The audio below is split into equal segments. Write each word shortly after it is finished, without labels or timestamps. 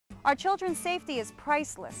Our children's safety is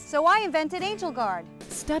priceless, so I invented Angel Guard.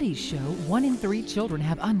 Studies show 1 in 3 children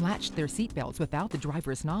have unlatched their seatbelts without the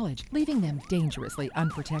driver's knowledge, leaving them dangerously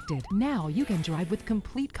unprotected. Now you can drive with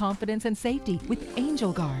complete confidence and safety with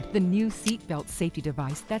Angel Guard, the new seatbelt safety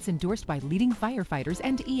device that's endorsed by leading firefighters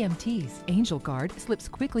and EMTs. Angel Guard slips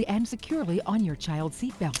quickly and securely on your child's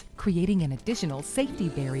seatbelt, creating an additional safety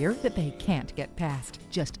barrier that they can't get past.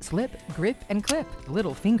 Just slip, grip, and clip.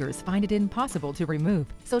 Little fingers find it impossible to remove,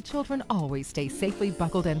 so children always stay safely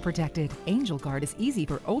buckled and protected. Angel Guard is easy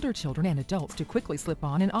for older children and adults to quickly slip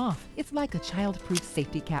on and off. It's like a child-proof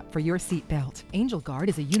safety cap for your seatbelt. Angel Guard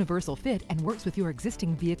is a universal fit and works with your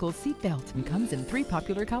existing vehicle's seatbelt and comes in 3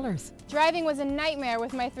 popular colors. Driving was a nightmare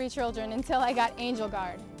with my 3 children until I got Angel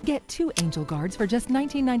Guard. Get 2 Angel Guards for just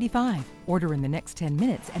 $19.95. Order in the next 10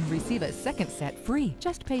 minutes and receive a second set free.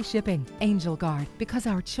 Just pay shipping. Angel Guard, because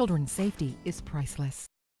our children's safety is priceless.